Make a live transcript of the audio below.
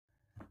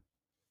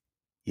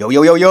Yo,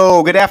 yo, yo,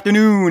 yo, good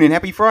afternoon and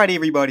happy Friday,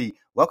 everybody.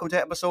 Welcome to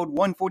episode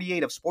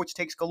 148 of Sports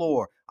Takes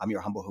Galore. I'm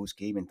your humble host,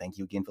 Gabe, and thank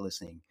you again for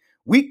listening.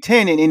 Week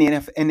 10 in the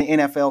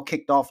NFL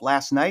kicked off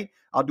last night.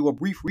 I'll do a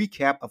brief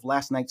recap of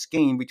last night's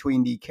game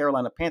between the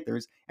Carolina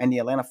Panthers and the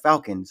Atlanta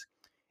Falcons.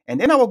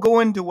 And then I will go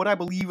into what I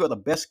believe are the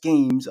best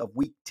games of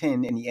Week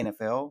 10 in the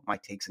NFL, my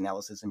takes,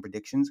 analysis, and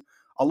predictions,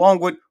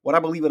 along with what I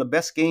believe are the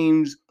best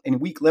games in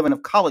Week 11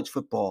 of college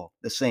football,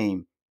 the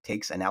same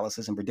takes,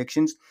 analysis, and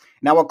predictions.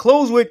 Now I'll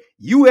close with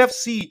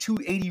UFC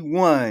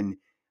 281.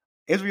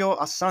 Israel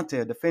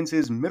Asante defends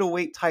his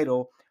middleweight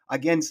title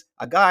against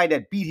a guy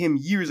that beat him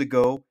years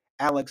ago,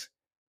 Alex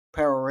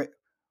Pereira.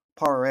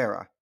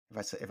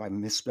 If I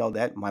misspelled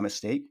that, my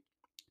mistake.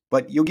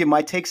 But you'll get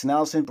my takes,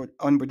 analysis,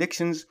 and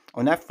predictions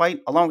on that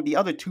fight, along with the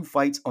other two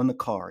fights on the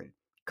card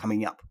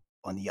coming up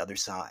on the other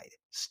side.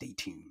 Stay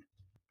tuned.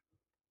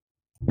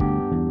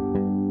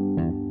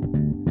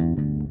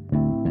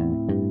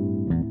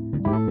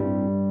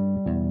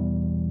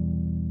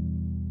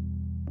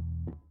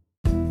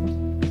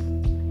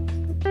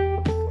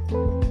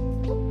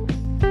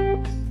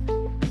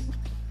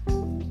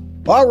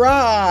 All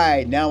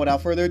right, now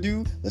without further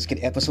ado, let's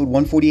get episode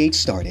 148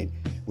 started.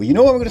 Well, you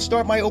know where we're going to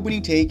start my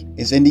opening take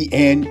is in the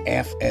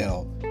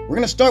NFL. We're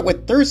going to start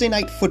with Thursday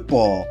Night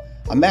Football,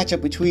 a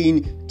matchup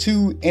between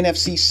two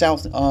NFC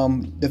South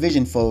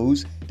division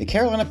foes, the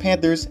Carolina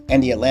Panthers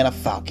and the Atlanta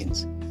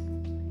Falcons.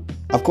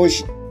 Of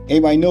course,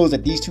 everybody knows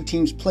that these two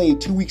teams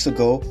played 2 weeks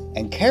ago,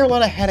 and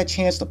Carolina had a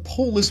chance to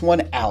pull this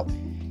one out.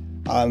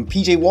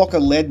 P.J. Walker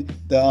led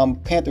the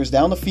Panthers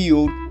down the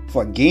field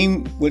for a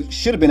game, which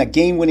should have been a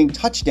game-winning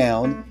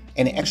touchdown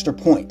and an extra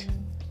point.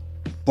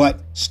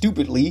 But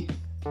stupidly,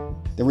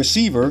 the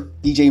receiver,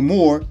 DJ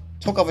Moore,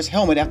 took off his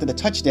helmet after the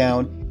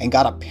touchdown and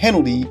got a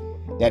penalty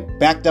that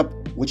backed up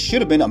what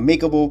should have been a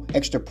makeable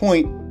extra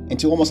point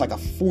into almost like a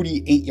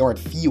 48-yard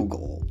field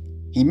goal.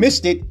 He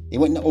missed it, they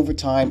went into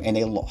overtime, and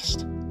they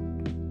lost.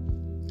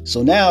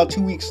 So now,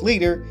 2 weeks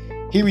later,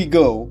 here we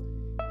go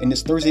in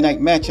this Thursday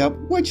night matchup,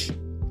 which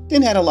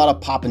didn't have a lot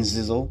of pop and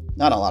zizzle,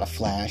 not a lot of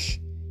flash.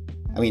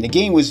 I mean, the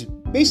game was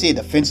basically a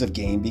defensive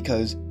game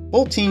because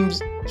both teams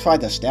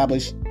tried to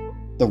establish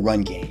the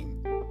run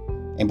game.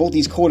 And both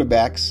these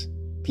quarterbacks,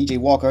 P.J.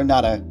 Walker,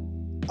 not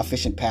an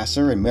efficient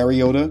passer, and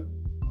Mariota,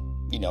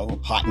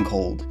 hot and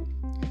cold.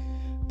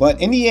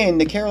 But in the end,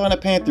 the Carolina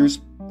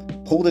Panthers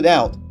pulled it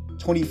out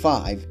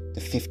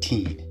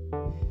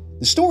 25-15.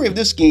 The story of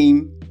this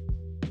game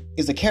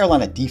is the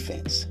Carolina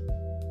defense.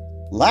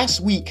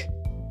 Last week,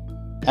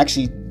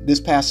 actually this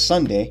past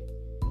Sunday,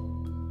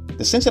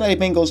 the Cincinnati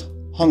Bengals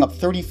hung up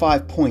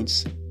 35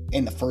 points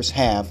in the first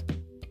half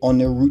on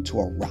their route to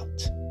a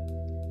rout.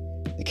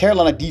 The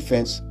Carolina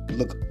defense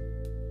looked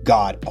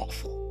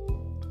god-awful.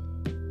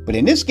 But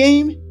in this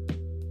game,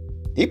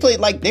 they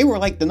played like they were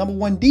like the number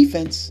one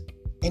defense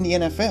in the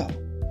NFL.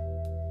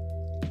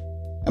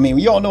 I mean,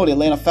 we all know the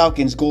Atlanta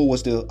Falcons' goal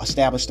was to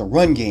establish the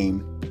run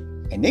game,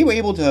 and they were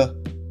able to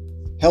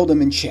hold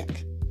them in check.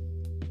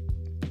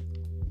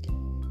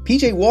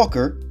 P.J.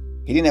 Walker,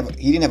 he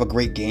didn't have a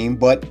great game,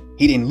 but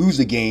he didn't lose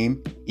the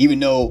game, even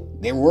though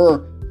there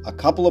were a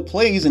couple of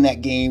plays in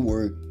that game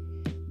where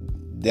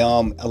the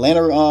Atlanta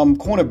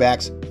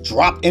cornerbacks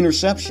dropped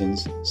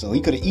interceptions, so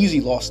he could have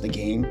easily lost the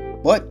game,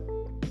 but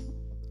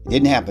it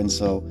didn't happen.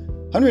 So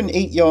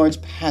 108 yards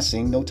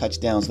passing, no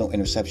touchdowns, no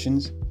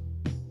interceptions.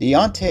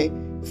 Deontay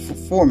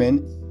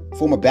Foreman,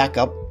 former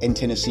backup in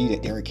Tennessee to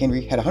Derrick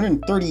Henry, had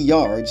 130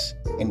 yards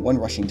and one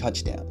rushing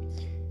touchdown.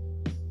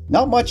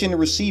 Not much in the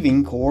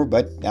receiving core,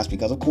 but that's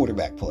because of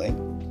quarterback play.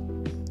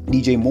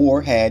 DJ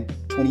Moore had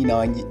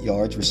 29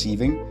 yards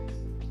receiving.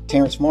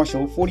 Terrence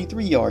Marshall,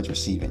 43 yards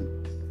receiving.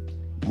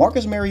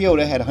 Marcus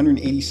Mariota had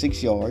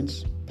 186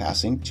 yards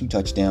passing, 2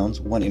 touchdowns,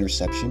 1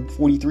 interception,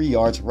 43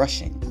 yards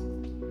rushing.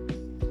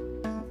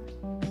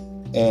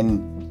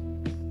 And,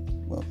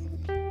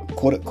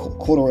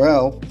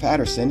 Cordarrelle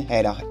Patterson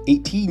had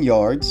 18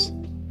 yards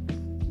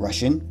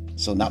rushing,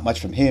 so not much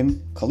from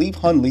him. Khalif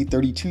Hundley,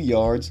 32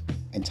 yards,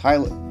 and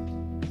Tyler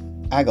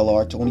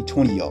Aguilar, only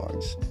 20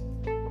 yards.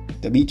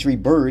 Dimitri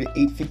Bird,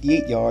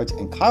 858 yards,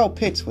 and Kyle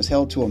Pitts was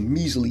held to a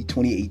measly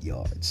 28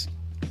 yards.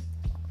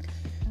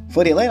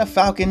 For the Atlanta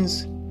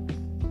Falcons,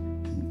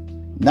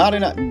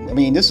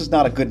 this is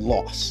not a good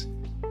loss.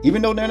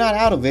 Even though they're not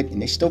out of it and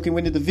they still can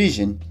win the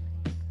division,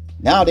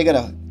 now they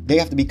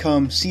have to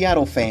become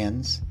Seattle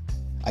fans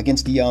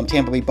against the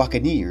Tampa Bay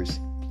Buccaneers.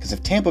 Because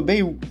if Tampa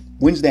Bay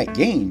wins that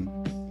game,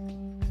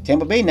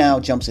 Tampa Bay now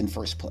jumps in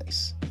first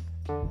place.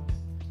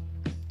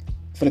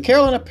 For the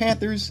Carolina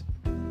Panthers,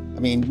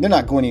 they're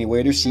not going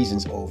anywhere. Their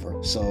season's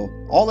over. So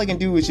all they can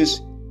do is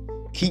just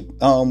keep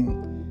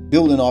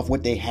building off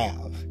what they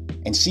have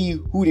and see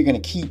who they're going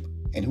to keep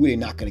and who they're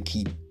not going to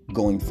keep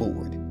going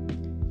forward.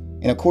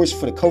 And of course,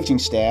 for the coaching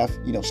staff,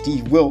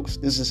 Steve Wilks,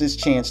 this is his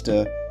chance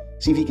to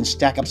see if he can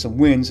stack up some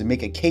wins and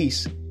make a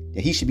case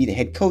that he should be the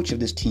head coach of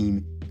this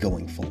team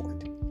going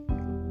forward.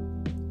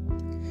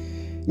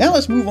 Now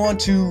let's move on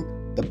to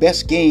the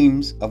best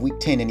games of Week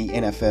 10 in the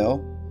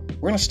NFL.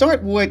 We're going to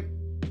start with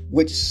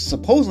which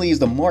supposedly is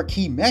the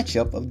marquee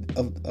matchup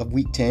of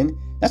Week 10.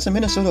 That's the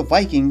Minnesota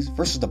Vikings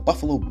versus the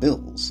Buffalo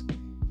Bills.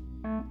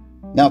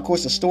 Now, of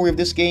course, the story of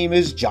this game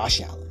is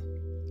Josh Allen.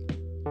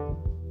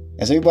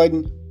 As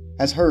everybody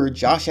has heard,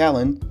 Josh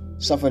Allen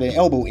suffered an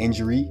elbow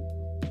injury,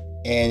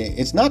 and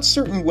it's not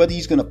certain whether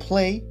he's going to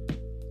play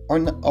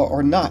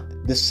or not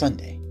this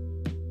Sunday.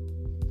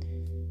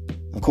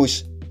 Of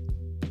course,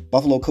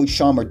 Buffalo coach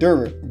Sean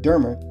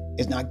McDermott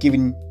is not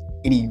giving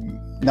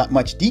not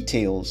much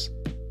details.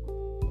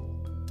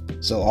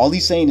 So all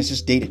he's saying is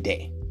just day to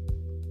day.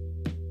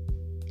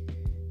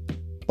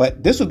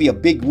 But this would be a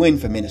big win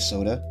for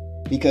Minnesota,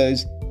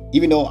 because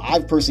even though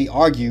I've personally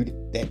argued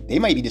that they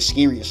might be the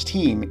scariest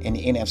team in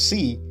the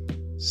NFC,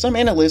 some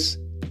analysts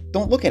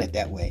don't look at it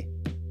that way.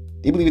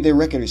 They believe their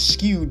record is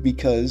skewed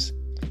because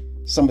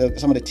some of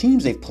the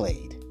teams they've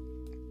played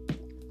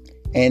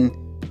and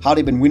how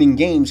they've been winning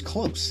games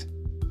close.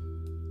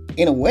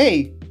 In a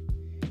way,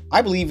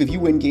 I believe if you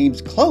win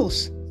games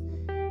close,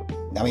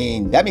 I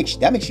mean, that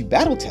makes you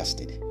battle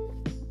tested.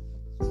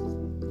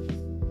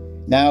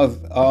 Now,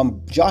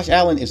 if Josh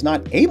Allen is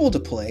not able to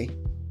play,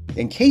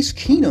 then Case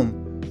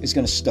Keenum is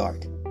going to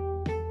start.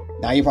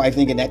 Now, you're probably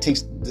thinking that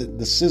takes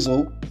the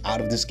sizzle out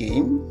of this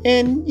game,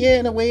 and yeah,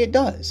 in a way it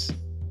does.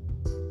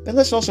 But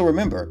let's also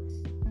remember,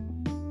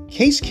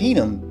 Case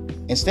Keenum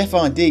and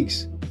Stephon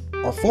Diggs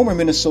are former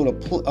Minnesota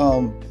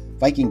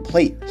Viking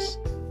players.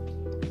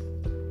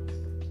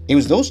 It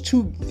was those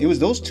two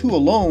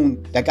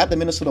alone that got the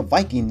Minnesota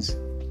Vikings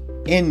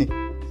in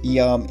the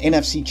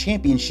NFC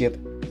Championship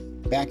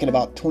back in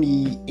about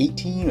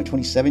 2018 or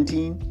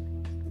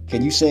 2017.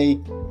 Can you say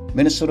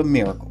Minnesota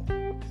Miracle?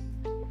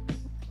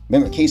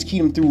 Remember, Case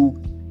Keenum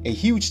threw a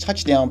huge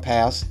touchdown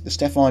pass to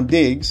Stephon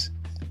Diggs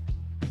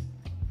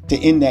to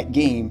end that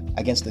game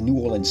against the New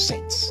Orleans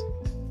Saints.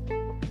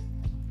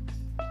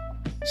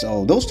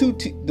 So those two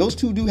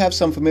do have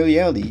some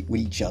familiarity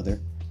with each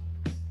other.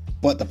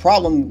 But the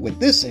problem with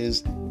this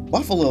is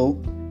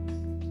Buffalo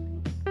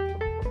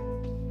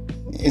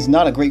is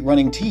not a great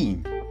running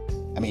team.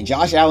 I mean,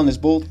 Josh Allen is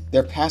both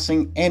their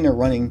passing and their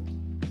running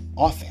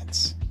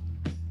offense.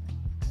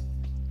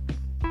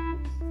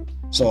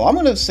 So I'm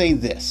going to say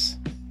this.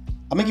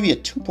 I'm going to give you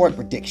a two-part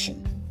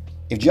prediction.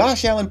 If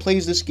Josh Allen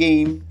plays this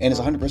game and is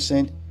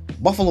 100%,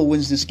 Buffalo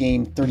wins this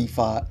game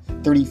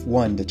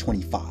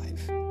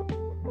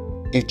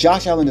 31-25. If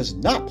Josh Allen does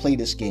not play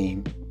this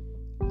game,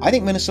 I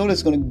think Minnesota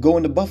is going to go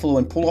into Buffalo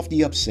and pull off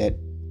the upset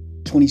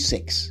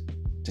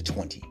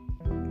 26-20.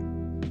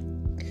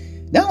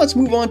 Now let's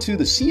move on to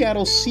the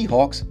Seattle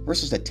Seahawks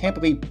versus the Tampa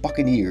Bay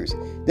Buccaneers.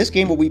 This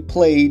game will be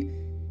played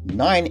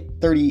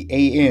 9:30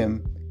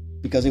 a.m.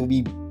 because it will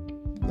be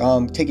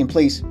taking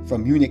place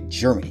from Munich,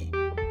 Germany.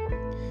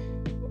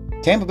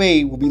 Tampa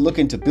Bay will be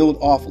looking to build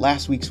off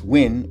last week's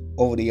win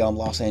over the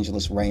Los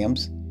Angeles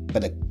Rams.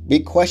 But the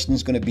big question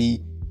is going to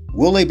be,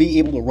 will they be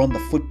able to run the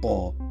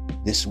football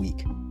this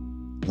week?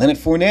 Leonard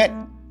Fournette,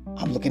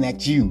 I'm looking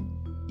at you.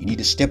 You need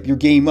to step your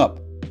game up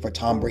for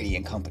Tom Brady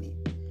and company.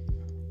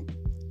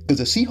 Because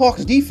the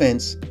Seahawks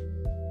defense,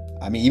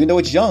 I mean, even though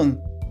it's young,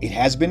 it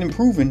has been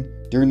improving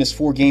during this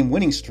 4-game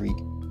winning streak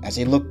as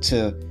they look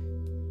to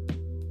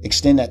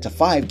extend that to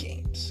 5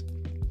 games.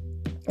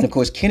 And of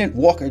course, Kenneth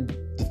Walker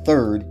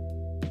III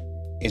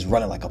is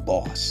running like a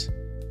boss.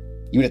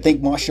 You would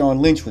think Marshawn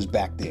Lynch was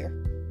back there,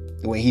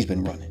 the way he's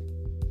been running.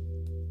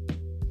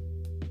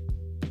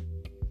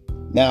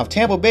 Now, if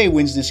Tampa Bay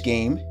wins this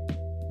game,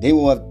 they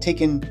will have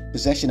taken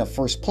possession of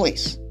first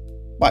place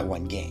by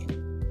 1 game,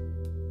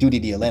 due to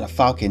the Atlanta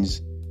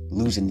Falcons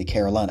losing to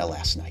Carolina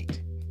last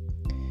night.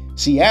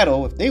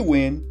 Seattle, if they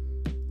win,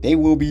 they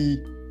will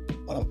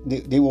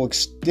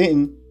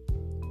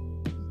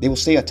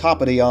stay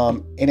atop of the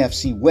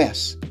NFC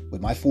West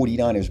with my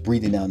 49ers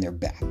breathing down their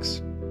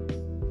backs.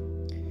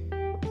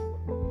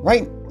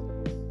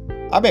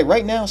 I bet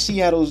right now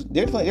Seattle's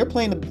they're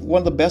playing one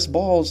of the best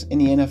balls in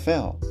the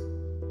NFL.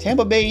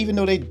 Tampa Bay, even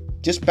though they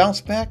just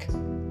bounced back,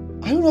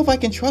 I don't know if I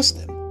can trust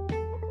them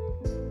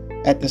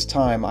at this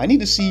time. I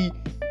need to see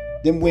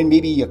them win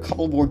maybe a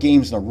couple more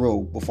games in a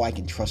row before I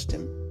can trust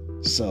them.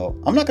 So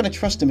I'm not going to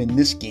trust them in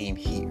this game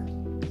here.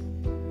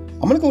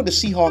 I'm going to go with the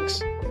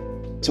Seahawks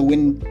to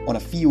win on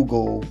a field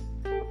goal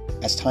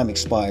as time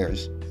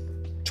expires,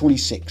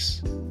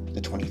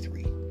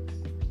 26-23.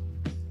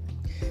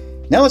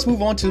 Now let's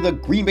move on to the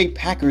Green Bay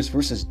Packers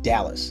versus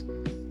Dallas.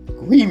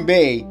 Green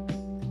Bay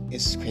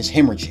is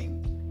hemorrhaging.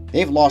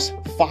 They've lost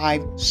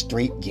 5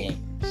 straight games.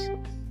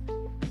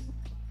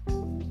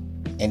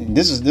 And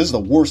this is the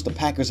worst the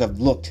Packers have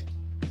looked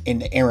in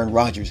the Aaron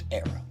Rodgers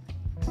era.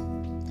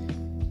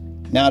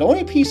 Now, the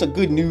only piece of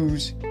good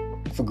news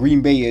for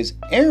Green Bay is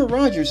Aaron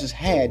Rodgers has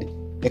had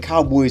the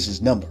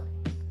Cowboys' number.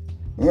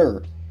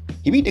 Remember,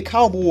 he beat the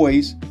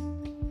Cowboys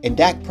in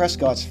Dak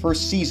Prescott's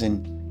first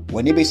season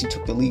when they basically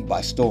took the league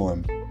by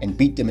storm and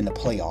beat them in the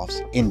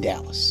playoffs in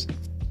Dallas.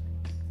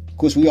 Of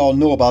course, we all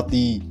know about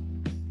the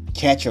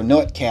catch or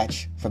not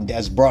catch from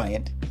Dez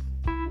Bryant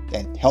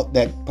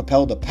that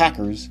propelled the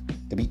Packers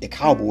to beat the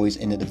Cowboys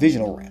in the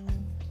divisional round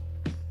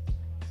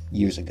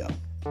years ago.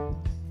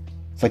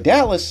 For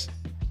Dallas,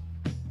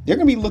 they're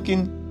going to be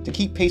looking to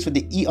keep pace with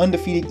the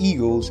undefeated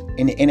Eagles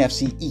in the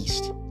NFC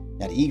East.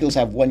 Now, the Eagles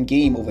have one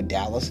game over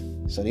Dallas,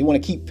 so they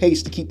want to keep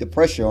pace to keep the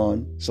pressure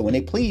on. So when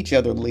they play each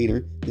other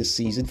later this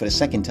season for the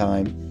second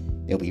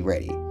time, they'll be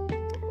ready.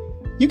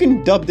 You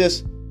can dub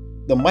this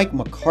the Mike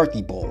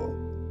McCarthy Bowl.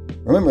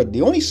 Remember,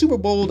 the only Super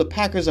Bowl the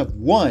Packers have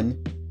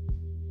won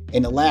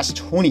in the last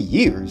 20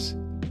 years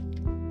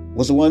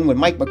was the one when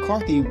Mike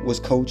McCarthy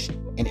was coach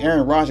and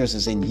Aaron Rodgers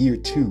is in year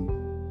 2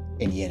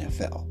 in the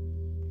NFL.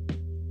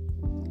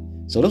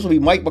 So this will be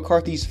Mike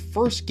McCarthy's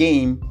first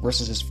game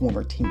versus his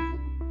former team.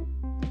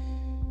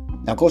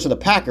 Now, of course, for the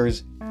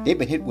Packers, they've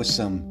been hit with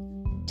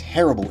some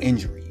terrible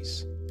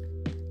injuries.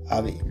 I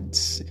mean,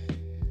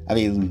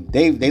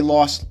 they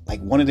lost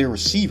like one of their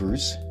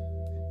receivers.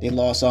 They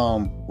lost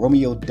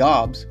Romeo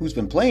Doubs, who's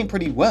been playing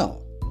pretty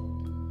well.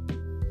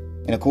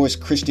 And of course,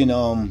 Christian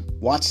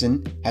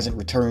Watson hasn't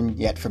returned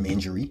yet from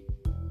injury.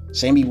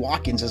 Sammy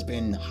Watkins has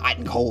been hot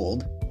and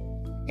cold.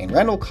 And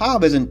Randall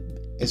Cobb is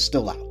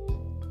still out.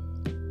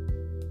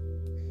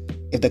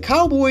 If the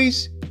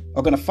Cowboys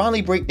are going to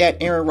finally break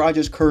that Aaron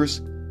Rodgers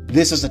curse,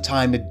 this is the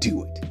time to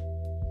do it.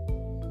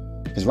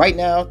 Because right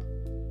now,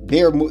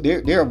 they're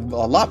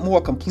a lot more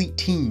complete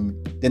team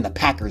than the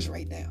Packers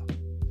right now.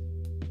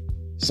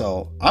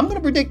 So I'm going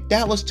to predict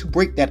Dallas to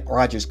break that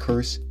Rodgers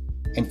curse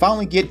and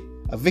finally get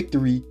a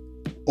victory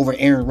over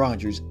Aaron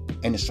Rodgers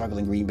and the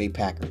struggling Green Bay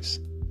Packers.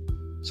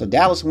 So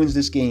Dallas wins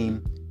this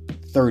game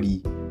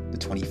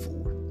 30-24.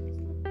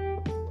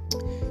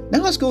 Now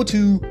let's go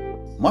to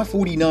my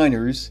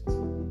 49ers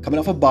coming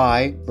off a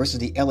bye versus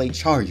the LA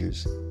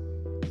Chargers.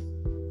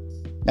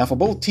 Now for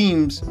both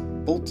teams,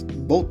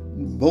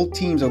 both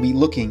teams will be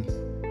looking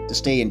to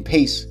stay in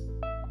pace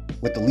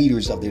with the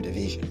leaders of their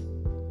division.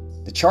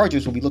 The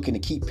Chargers will be looking to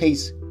keep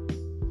pace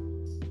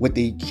with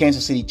the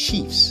Kansas City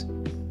Chiefs,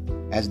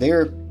 as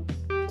they're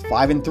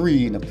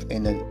 5-3 and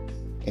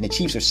the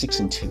Chiefs are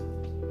 6-2.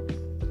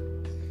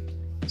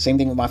 Same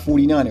thing with my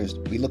 49ers.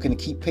 We'll be looking to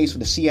keep pace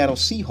with the Seattle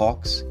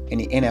Seahawks in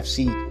the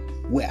NFC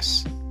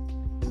West.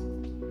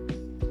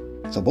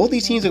 So both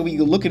these teams will be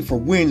looking for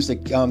wins to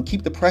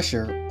keep the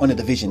pressure on the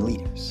division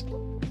leaders.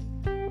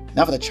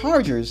 Now for the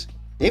Chargers,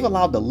 they've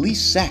allowed the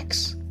least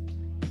sacks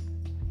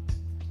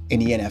in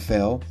the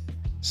NFL.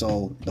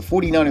 So the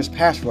 49ers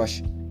pass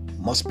rush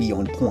must be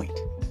on point.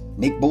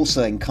 Nick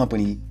Bosa and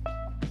company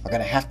are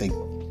going to have to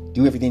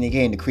do everything they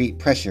can to create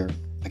pressure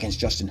against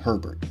Justin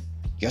Herbert.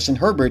 Justin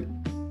Herbert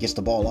gets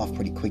the ball off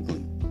pretty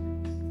quickly.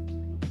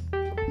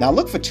 Now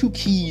look for two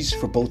keys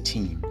for both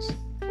teams.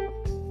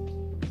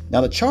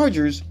 Now the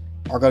Chargers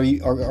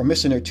are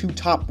missing their two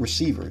top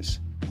receivers,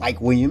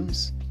 Mike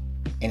Williams,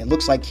 and it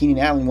looks like Keenan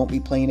Allen won't be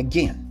playing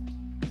again.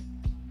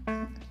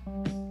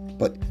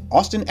 But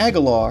Austin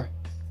Aguilar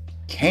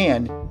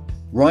can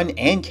run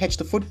and catch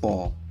the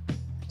football,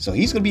 so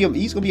he's going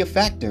to be a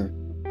factor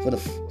for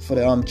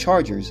the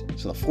Chargers.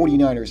 So the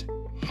 49ers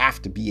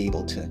have to be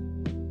able to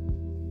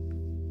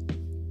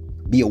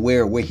be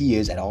aware of where he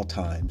is at all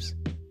times.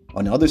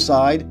 On the other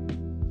side,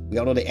 we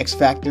all know the X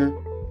factor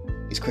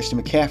is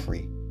Christian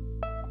McCaffrey,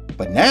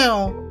 but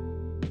now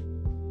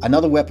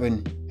another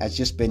weapon has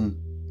just been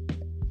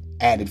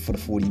added for the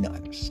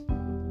 49ers.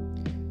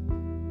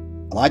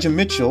 Elijah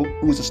Mitchell,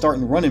 who was a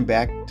starting running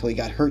back until he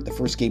got hurt the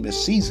first game of the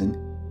season,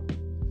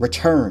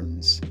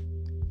 returns.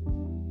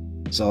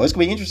 So it's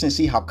going to be interesting to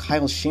see how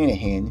Kyle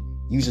Shanahan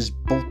uses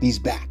both these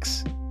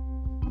backs.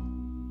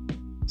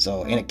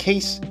 So in a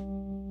case,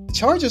 the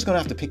Chargers are going to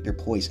have to pick their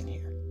poison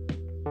here.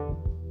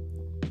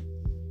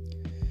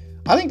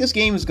 I think this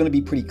game is going to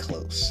be pretty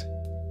close.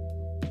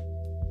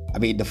 I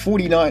mean, the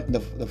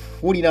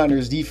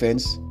 49ers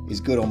defense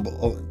is good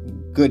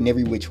in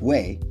every which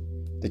way.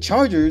 The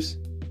Chargers,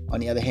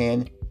 on the other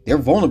hand, they're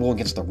vulnerable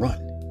against the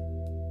run.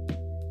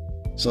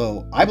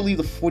 So I believe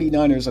the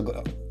 49ers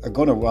are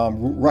going to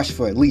rush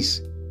for at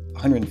least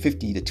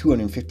 150 to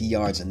 250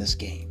 yards in this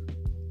game.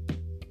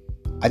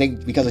 I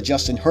think because of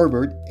Justin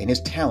Herbert and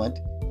his talent,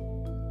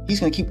 he's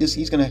going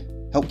to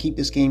help keep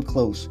this game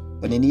close.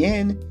 But in the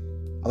end,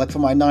 I look for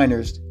my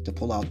Niners to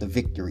pull out the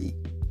victory,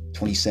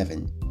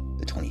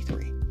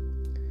 27-23.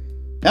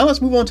 Now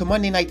let's move on to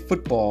Monday Night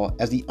Football,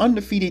 as the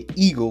undefeated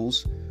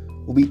Eagles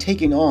will be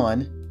taking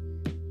on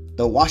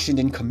the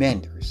Washington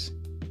Commanders.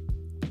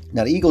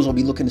 Now the Eagles will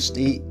be looking to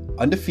stay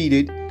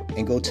undefeated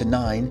and go to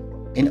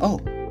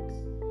 9-0.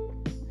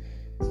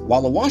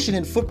 While the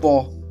Washington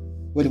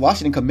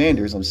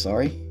Commanders, will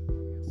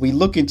be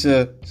looking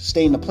to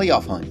stay in the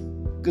playoff hunt,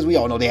 because we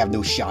all know they have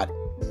no shot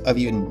of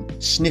even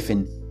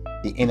sniffing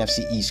the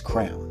NFC East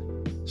crown.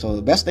 So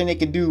the best thing they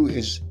can do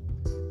is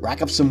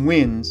rack up some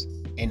wins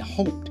and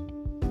hope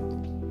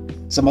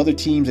some other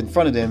teams in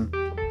front of them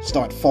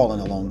start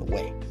falling along the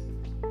way.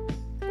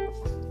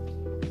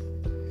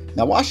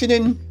 Now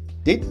Washington,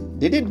 they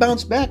did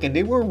bounce back and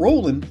they were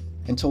rolling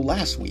until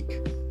last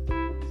week.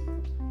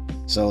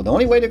 So the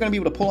only way they're going to be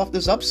able to pull off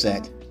this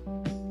upset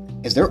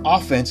is their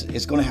offense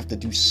is going to have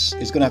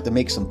to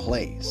make some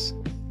plays.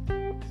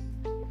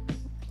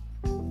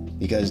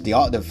 Because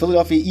the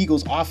Philadelphia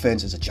Eagles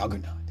offense is a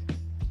juggernaut.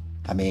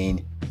 I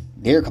mean,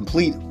 they're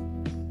complete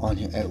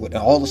with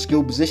all the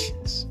skill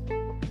positions.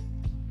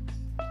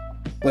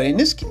 But I'm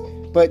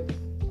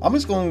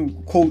just going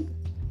to quote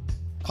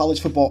college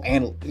football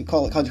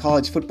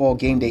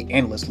game day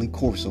analyst Lee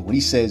Corso when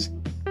he says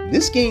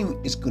this game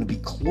is going to be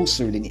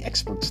closer than the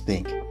experts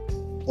think,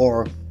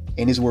 or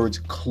in his words,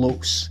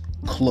 close.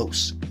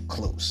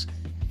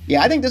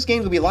 Yeah, I think this game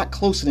is going to be a lot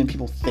closer than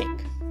people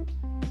think.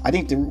 I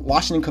think the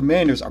Washington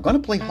Commanders are going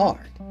to play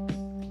hard,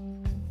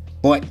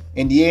 but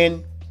in the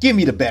end, give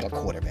me the better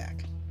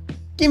quarterback.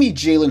 Give me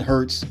Jalen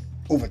Hurts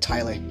over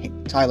Tyler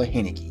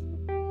Heineke.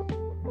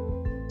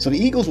 So the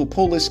Eagles will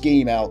pull this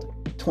game out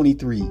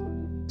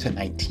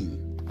 23-19.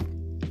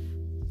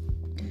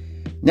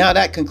 Now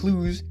that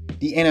concludes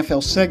the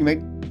NFL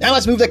segment. Now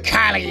let's move to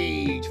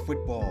college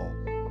football.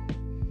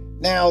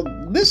 Now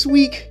this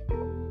week,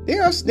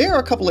 there are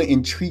a couple of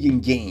intriguing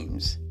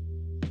games.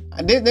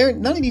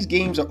 None of these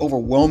games are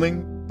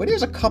overwhelming, but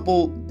there's a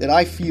couple that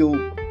I feel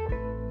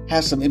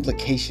have some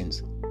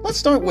implications. Let's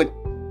start with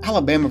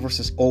Alabama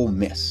versus Ole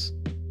Miss.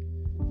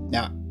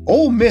 Now,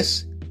 Ole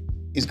Miss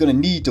is going to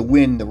need to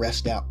win the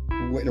rest of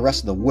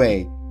the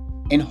way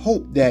and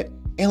hope that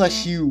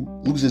LSU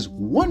loses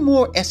one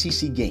more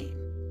SEC game.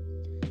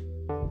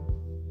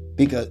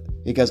 Because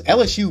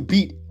LSU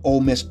beat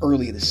Ole Miss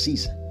earlier this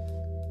season.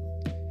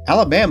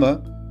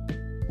 Alabama,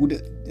 who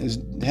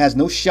has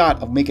no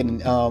shot of making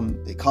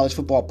the college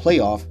football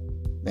playoff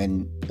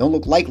and don't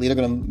look likely they're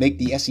going to make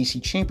the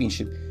SEC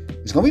championship,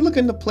 is going to be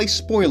looking to play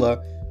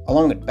spoiler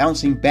along with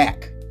bouncing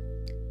back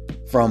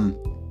from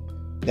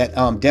that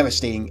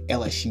devastating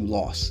LSU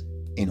loss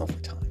in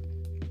overtime.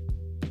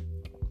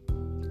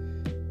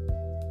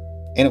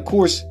 And of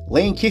course,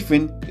 Lane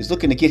Kiffin is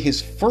looking to get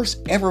his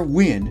first ever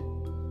win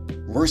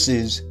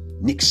versus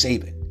Nick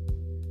Saban.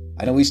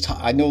 I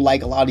know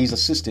like a lot of these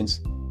assistants,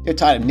 they're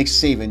tired of Nick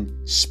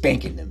Saban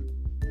spanking them.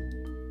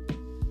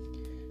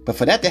 But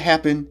for that to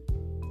happen,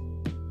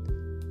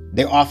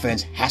 their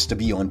offense has to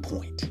be on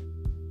point.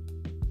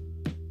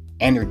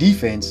 And their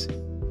defense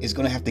is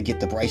going to have to get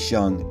to Bryce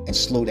Young and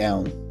slow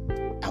down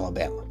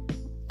Alabama.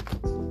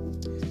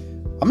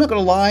 I'm not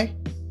going to lie.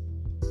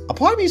 A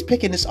part of me is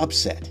picking this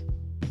upset.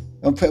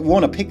 I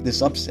want to pick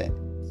this upset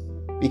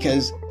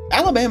because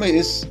Alabama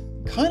is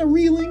kind of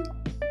reeling,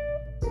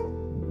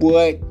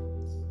 but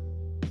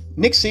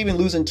Nick Saban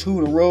losing 2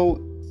 in a row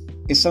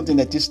is something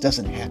that just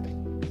doesn't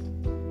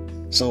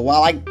happen. So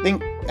while I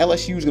think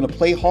LSU is going to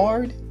play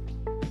hard,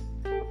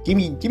 give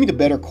me the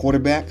better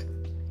quarterback.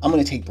 I'm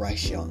going to take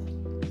Bryce Young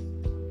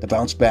to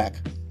bounce back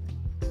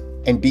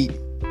and beat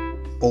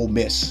Ole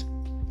Miss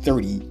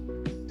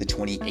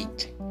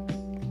 30-28.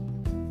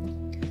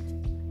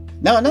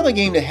 Now another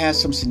game that has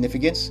some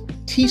significance,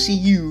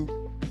 TCU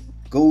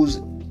goes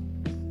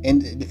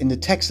into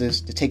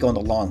Texas to take on the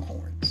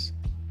Longhorns.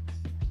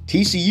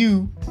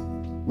 TCU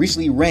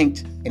recently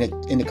ranked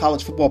in the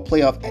college football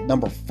playoff at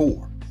number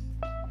 4.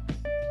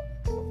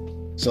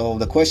 So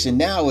the question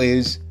now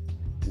is,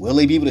 will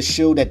they be able to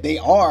show that they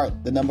are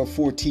the number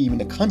 4 team in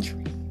the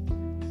country?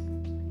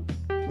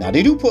 Now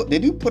they do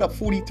put up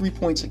 43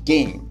 points a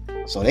game,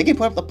 so they can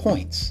put up the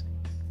points.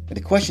 But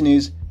the question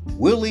is,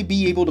 will they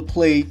be able to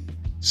play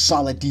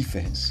solid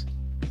defense?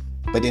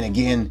 But then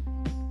again,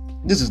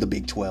 this is the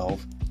Big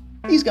 12.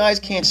 These guys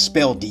can't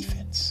spell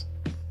defense.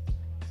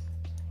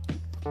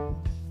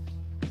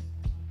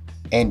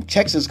 And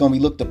Texas is going to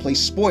be looked to play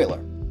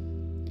spoiler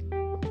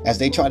as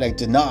they try to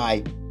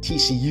deny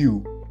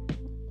TCU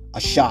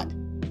a shot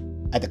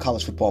at the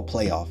college football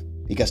playoff,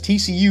 because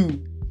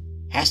TCU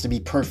has to be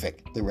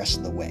perfect the rest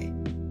of the way.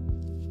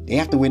 They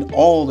have to win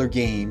all their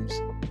games,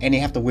 and they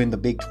have to win the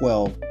Big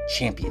 12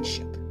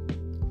 championship.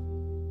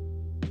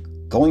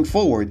 Going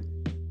forward,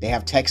 they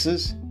have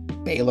Texas,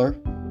 Baylor,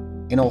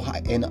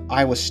 and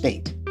Iowa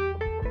State.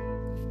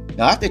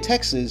 Now after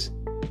Texas,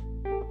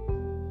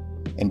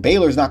 and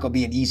Baylor's not going to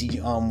be an easy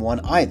one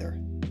either.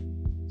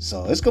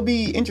 So it's going to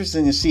be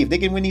interesting to see if they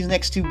can win these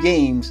next 2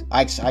 games.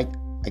 I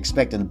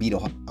expect them to beat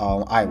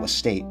Iowa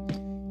State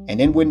and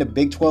then win the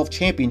Big 12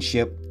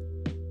 championship.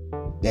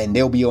 Then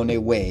they'll be on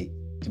their way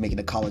to making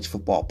the college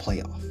football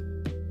playoff.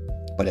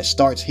 But it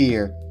starts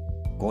here,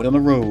 going on the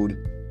road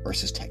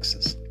versus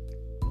Texas.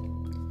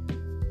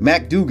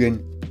 Mac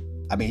Dugan,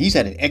 he's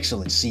had an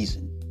excellent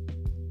season.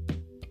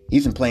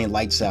 He's been playing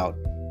lights out.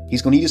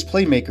 He's going to need his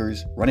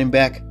playmakers, running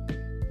back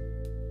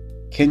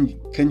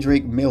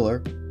Kendrick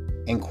Miller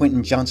and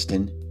Quentin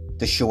Johnston,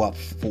 to show up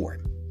for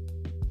him.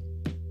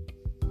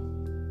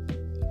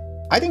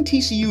 I think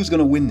TCU is going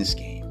to win this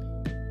game.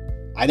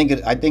 I think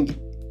it's going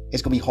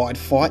to be hard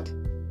fought.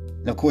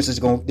 And of course, they're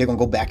going to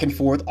go back and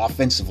forth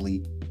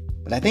offensively.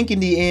 But I think in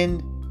the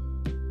end,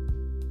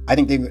 I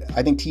think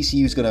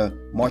TCU is going to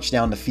march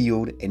down the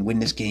field and win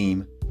this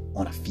game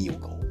on a field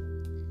goal.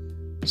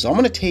 So I'm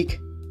going to take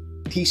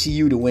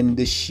TCU to win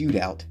this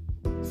shootout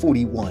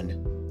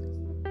 41-38.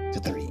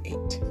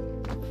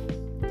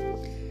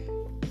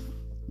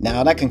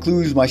 Now that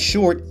concludes my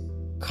short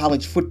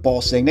college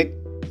football segment.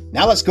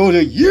 Now let's go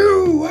to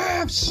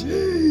UFC.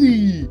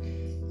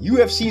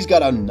 UFC's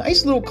got a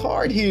nice little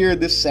card here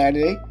this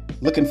Saturday.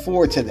 Looking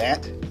forward to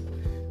that.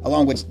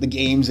 along with the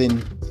games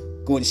and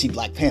going to see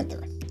Black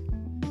Panther.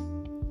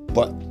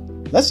 But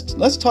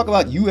let's talk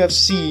about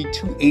UFC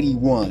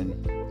 281.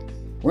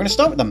 We're going to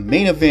start with the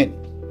main event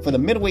for the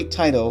middleweight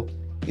title.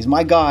 Is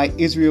my guy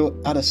Israel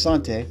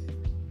Adesanya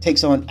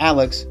takes on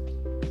Alex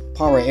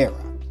Pereira.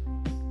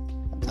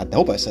 I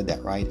hope I said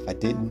that right. If I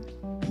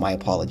didn't, my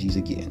apologies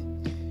again.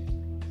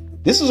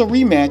 This is a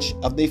rematch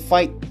of the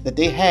fight that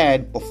they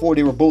had before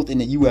they were both in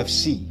the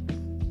UFC.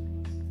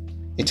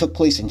 It took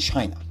place in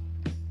China.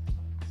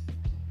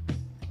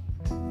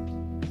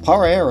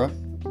 Pereira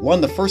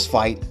won the first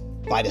fight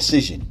by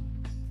decision.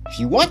 If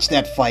you watch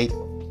that fight,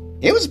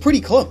 it was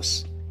pretty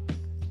close.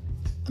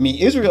 I mean,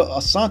 Israel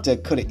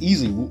Adesanya could have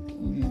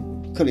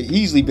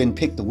easily been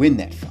picked to win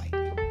that fight.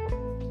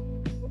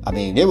 I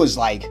mean, it was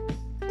like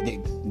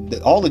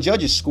all the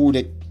judges scored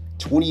it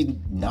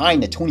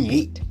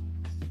 29-28.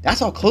 That's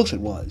how close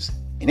it was,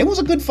 and it was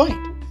a good fight.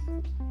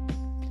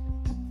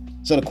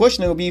 So the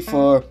question that will be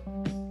for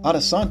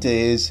Adesanya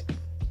is,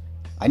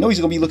 I know he's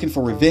going to be looking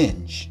for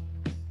revenge,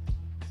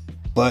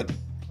 but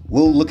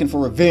will looking for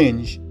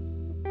revenge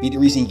be the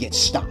reason he gets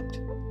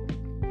stopped?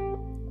 I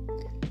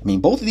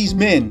mean, both of these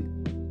men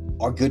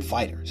are good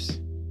fighters.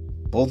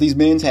 Both these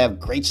men have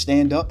great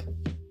stand-up.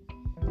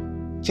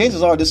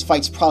 Chances are this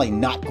fight's probably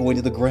not going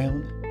to the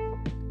ground,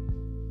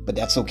 but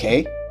that's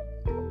okay.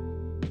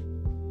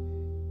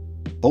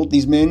 Both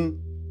these men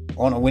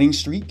are on a winning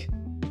streak.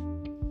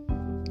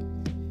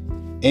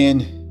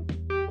 And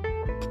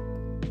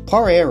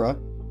Pereira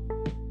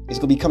is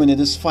going to be coming to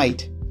this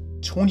fight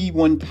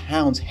 21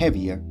 pounds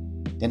heavier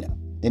than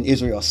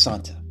Israel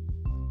Adesanya.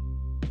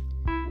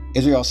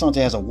 Israel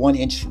Adesanya has a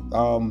 1-inch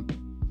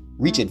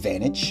reach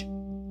advantage,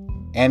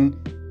 and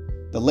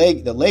the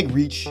leg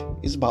reach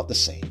is about the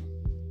same.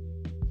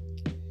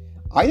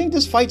 I think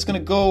this fight's going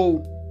to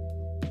go,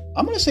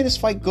 I'm going to say this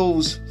fight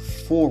goes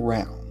 4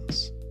 rounds.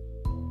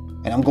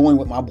 And I'm going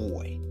with my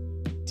boy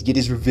to get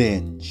his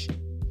revenge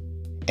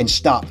and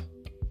stop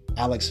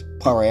Alex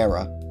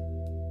Pereira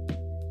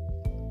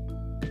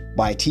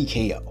by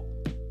TKO.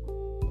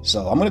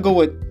 So I'm going to go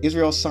with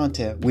Israel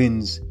Adesanya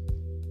wins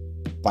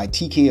by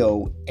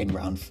TKO in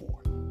round 4.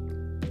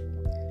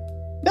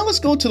 Now let's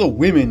go to the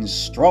women's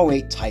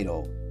strawweight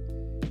title.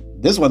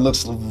 This one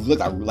looks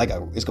like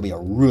it's going to be a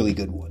really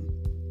good one.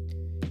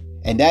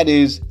 And that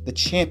is the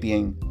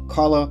champion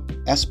Carla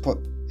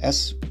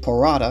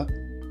Esparza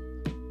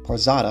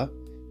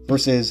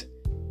versus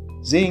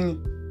Zhang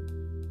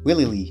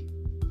Weili.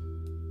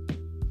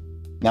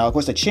 Now, of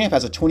course, the champ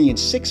has a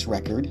 20-6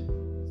 record,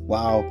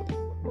 while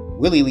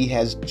Weili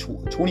has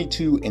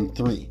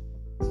 22-3.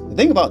 The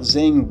thing about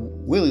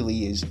Zhang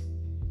Weili is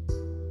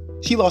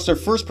she lost her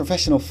first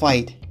professional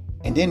fight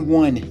and then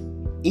won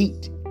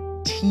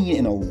 18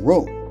 in a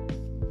row.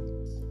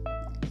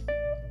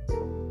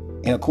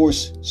 And of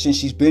course, since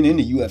she's been in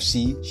the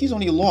UFC, she's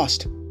only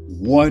lost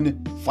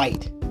 1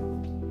 fight,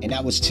 and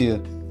that was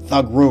to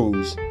Thug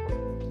Rose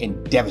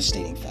in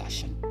devastating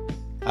fashion.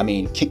 I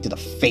mean, kick to the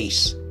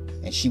face,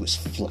 and she was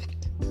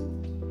flat.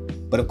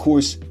 But of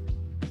course,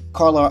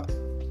 Carla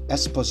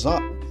Esparza,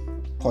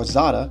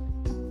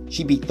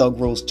 she beat Thug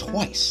Rose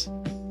twice.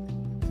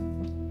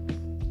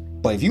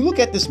 But if you look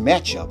at this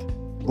matchup,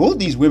 both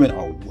these women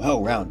are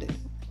well-rounded.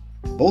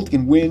 Both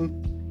can win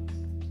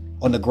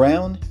on the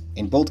ground,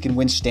 and both can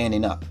win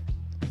standing up.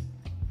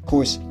 Of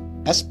course,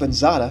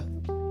 Esparza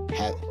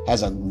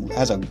has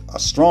a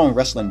strong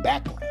wrestling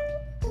background.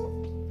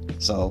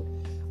 So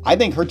I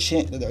think her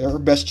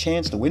best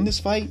chance to win this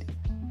fight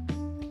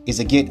is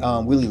to get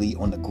Weili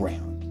on the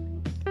ground.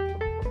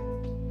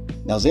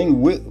 Now,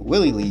 Zhang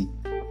Weili,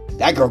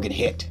 that girl can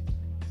hit.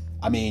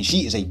 I mean,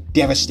 she is a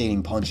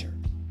devastating puncher.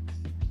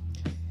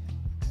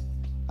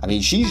 I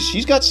mean,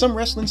 she's got some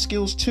wrestling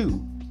skills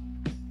too,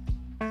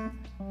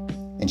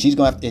 and she's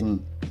gonna have to.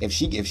 And if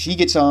she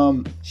gets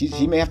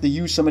she may have to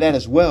use some of that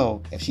as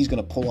well if she's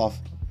gonna pull off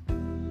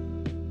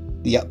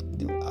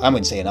I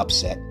wouldn't say an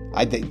upset.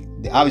 I think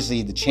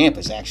obviously the champ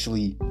is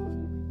actually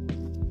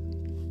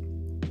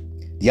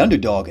the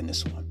underdog in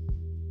this one.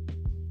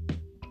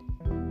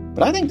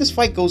 But I think this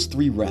fight goes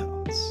 3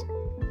 rounds.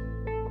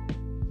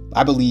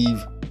 I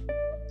believe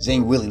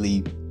Zhang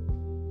Weili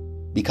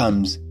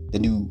becomes the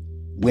new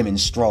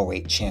women's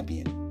strawweight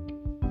champion.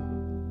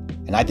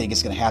 And I think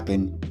it's going to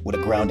happen with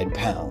a ground and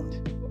pound.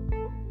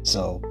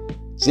 So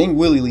Zhang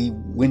Weili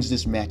wins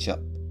this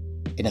matchup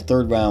in the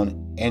 3rd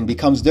round and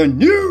becomes the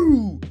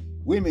new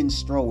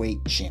women's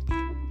strawweight champion.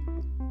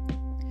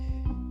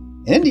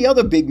 And then the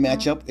other big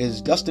matchup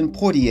is Dustin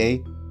Poirier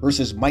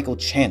versus Michael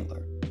Chandler.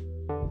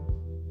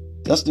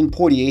 Dustin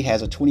Poirier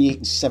has a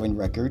 28-7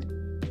 record,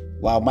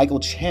 while Michael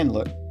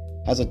Chandler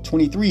has a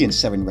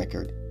 23-7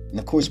 record. And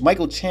of course,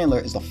 Michael Chandler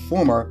is the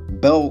former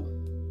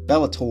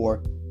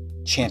Bellator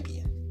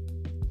champion.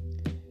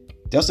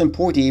 Dustin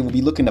Poirier will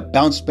be looking to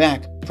bounce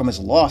back from his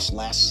loss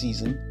last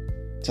season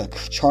to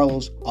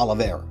Charles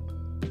Oliveira.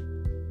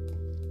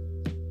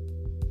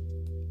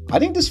 I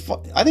think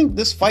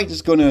this fight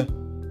is going to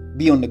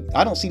be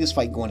I don't see this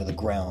fight going to the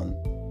ground.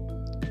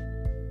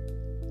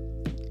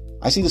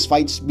 I see this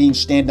fight being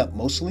stand-up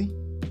mostly.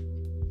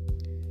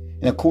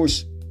 And of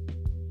course,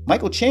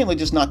 Michael Chandler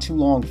just not too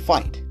long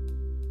fight.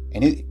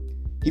 And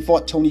he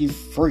fought Tony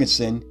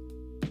Ferguson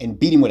and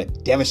beat him with a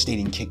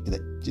devastating kick to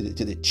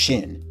the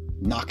chin,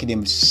 knocking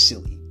him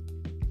silly.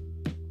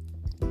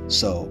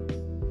 So,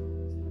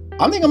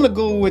 I think I'm going to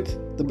go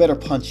with the better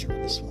puncher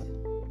in this one.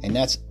 And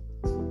that's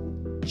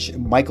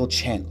Michael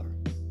Chandler.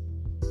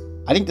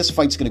 I think this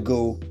fight's going to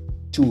go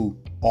to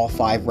all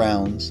 5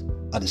 rounds,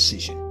 a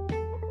decision.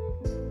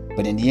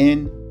 But in the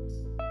end,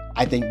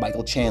 I think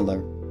Michael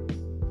Chandler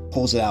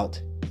pulls it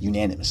out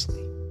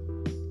unanimously.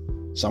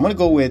 So I'm going to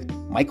go with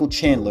Michael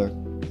Chandler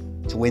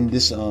to win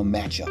this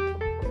matchup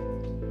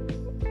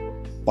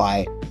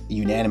by a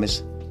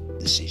unanimous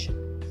decision.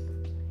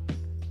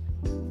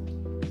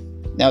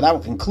 Now that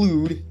will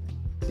conclude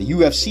the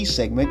UFC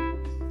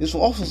segment. This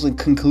will also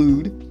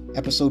conclude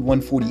episode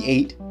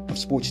 148 of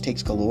Sports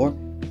Takes Galore.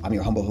 I'm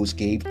your humble host,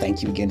 Gabe.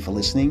 Thank you again for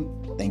listening.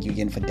 Thank you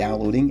again for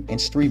downloading and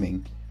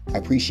streaming. I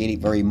appreciate it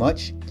very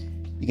much.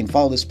 You can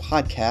follow this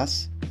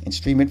podcast and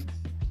stream it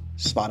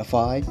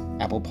Spotify,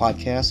 Apple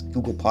Podcasts,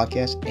 Google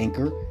Podcasts,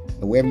 Anchor,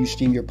 and wherever you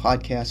stream your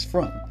podcasts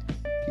from.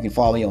 You can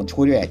follow me on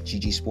Twitter at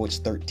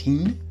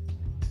ggsports13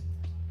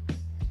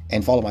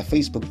 and follow my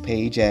Facebook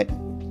page at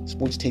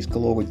Sports Takes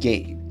Galore with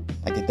Gabe.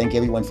 I'd like to thank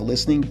everyone for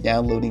listening,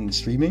 downloading, and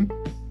streaming.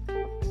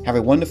 Have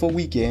a wonderful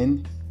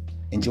weekend.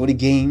 Enjoy the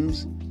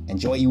games.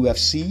 Enjoy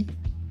UFC.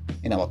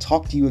 And I will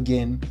talk to you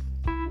again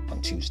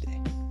on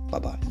Tuesday.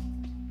 Bye-bye.